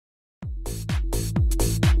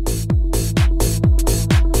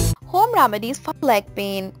Home remedies for leg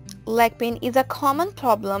pain. Leg pain is a common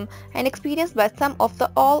problem and experienced by some of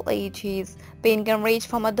the all ages. Pain can range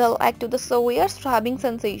from a dull ache to the severe stabbing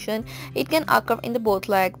sensation. It can occur in the both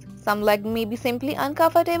legs. Some legs may be simply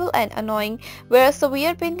uncomfortable and annoying, whereas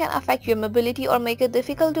severe pain can affect your mobility or make it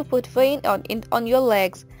difficult to put weight on your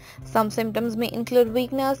legs. Some symptoms may include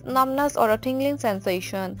weakness, numbness, or a tingling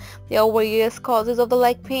sensation. There are various causes of the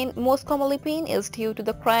leg pain. Most commonly, pain is due to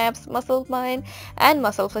the cramps, muscle pain, and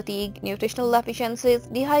muscle fatigue, nutritional deficiencies,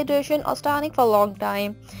 dehydration, or standing for a long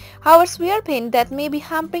time. However, severe pain that may be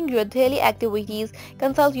hampering your daily activities,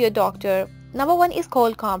 consult your doctor. Number 1 is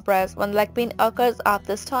cold compress. When leg pain occurs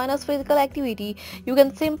after strenuous physical activity, you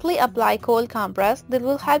can simply apply cold compress. This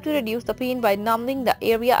will help to reduce the pain by numbing the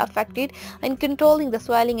area affected and controlling the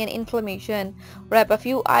swelling and inflammation. Wrap a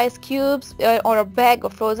few ice cubes or a bag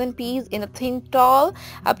of frozen peas in a thin towel.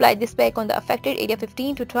 Apply this pack on the affected area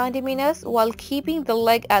 15 to 20 minutes while keeping the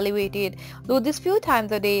leg elevated. Do this few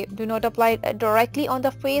times a day. Do not apply it directly on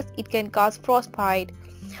the face. It can cause frostbite.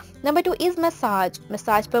 Number 2 is massage.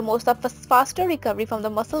 Massage promotes a faster recovery from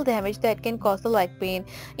the muscle damage that can cause the leg pain.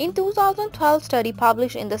 In 2012 study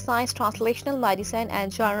published in the Science Translational Medicine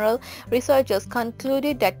and Journal, researchers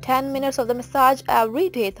concluded that 10 minutes of the massage every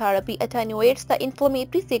day therapy attenuates the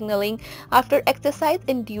inflammatory signaling after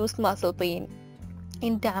exercise-induced muscle pain.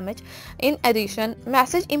 In addition,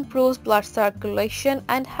 massage improves blood circulation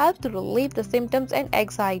and helps to relieve the symptoms and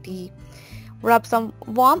anxiety. Rub some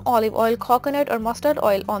warm olive oil, coconut or mustard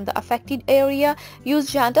oil on the affected area. Use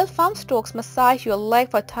gentle firm strokes. Massage your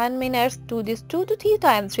leg for 10 minutes. Do this 2 to 3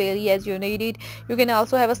 times daily as you need it. You can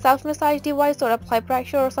also have a self-massage device or apply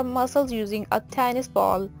pressure on some muscles using a tennis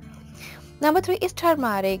ball. Number 3 is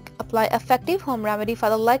turmeric. Apply effective home remedy for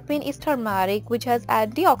the leg pain is turmeric, which has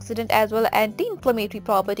antioxidant as well as anti-inflammatory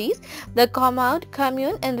properties. The compound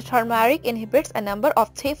cumin in the turmeric inhibits a number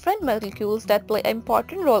of different molecules that play an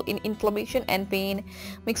important role in inflammation and pain.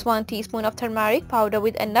 Mix 1 teaspoon of turmeric powder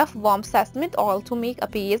with enough warm sesame oil to make a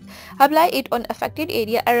paste. Apply it on affected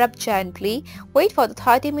area and rub gently. Wait for the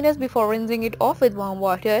 30 minutes before rinsing it off with warm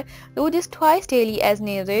water. Do this twice daily as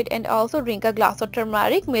needed, and also drink a glass of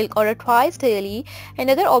turmeric milk or a twice daily.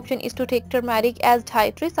 Another option is to take turmeric as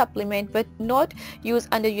dietary supplement but not use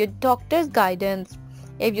under your doctor's guidance.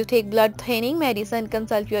 If you take blood thinning medicine,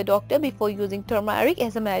 consult your doctor before using turmeric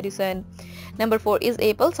as a medicine. Number 4 is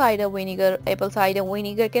apple cider vinegar. Apple cider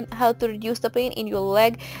vinegar can help to reduce the pain in your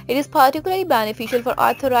leg. It is particularly beneficial for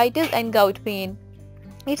arthritis and gout pain.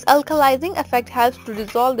 Its alkalizing effect helps to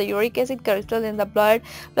dissolve the uric acid crystals in the blood,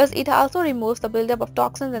 plus it also removes the buildup of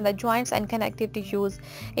toxins in the joints and connective tissues.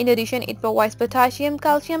 In addition, it provides potassium,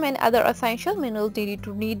 calcium and other essential minerals needed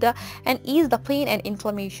to and ease the pain and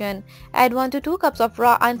inflammation. Add 1 to 2 cups of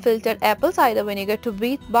raw unfiltered apple cider vinegar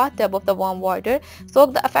to bathtub of the warm water.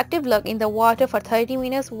 Soak the affected leg in the water for 30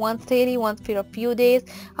 minutes once daily, once for a few days.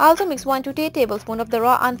 Also mix 1 to 2 tablespoons of the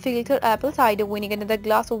raw unfiltered apple cider vinegar in a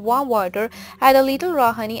glass of warm water. Add a little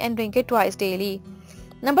raw honey and drink it twice daily.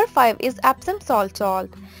 Number 5 is Epsom salt.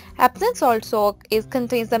 Epsom salt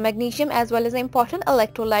contains the magnesium as well as an important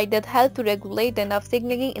electrolyte that helps to regulate the nerve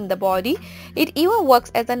signaling in the body. It even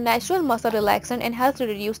works as a natural muscle relaxant and helps to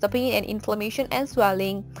reduce the pain and inflammation and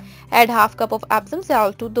swelling. Add half cup of Epsom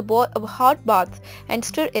salt to the hot bath and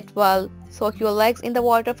stir it well. Soak your legs in the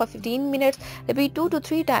water for 15 minutes. Repeat 2 to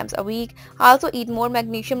 3 times a week. Also eat more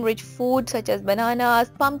magnesium-rich foods such as bananas,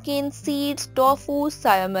 pumpkins, seeds, tofu,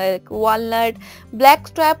 soya milk, walnut,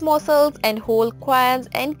 blackstrap mussels, and whole grains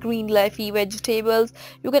and green leafy vegetables.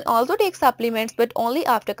 You can also take supplements, but only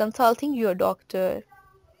after consulting your doctor.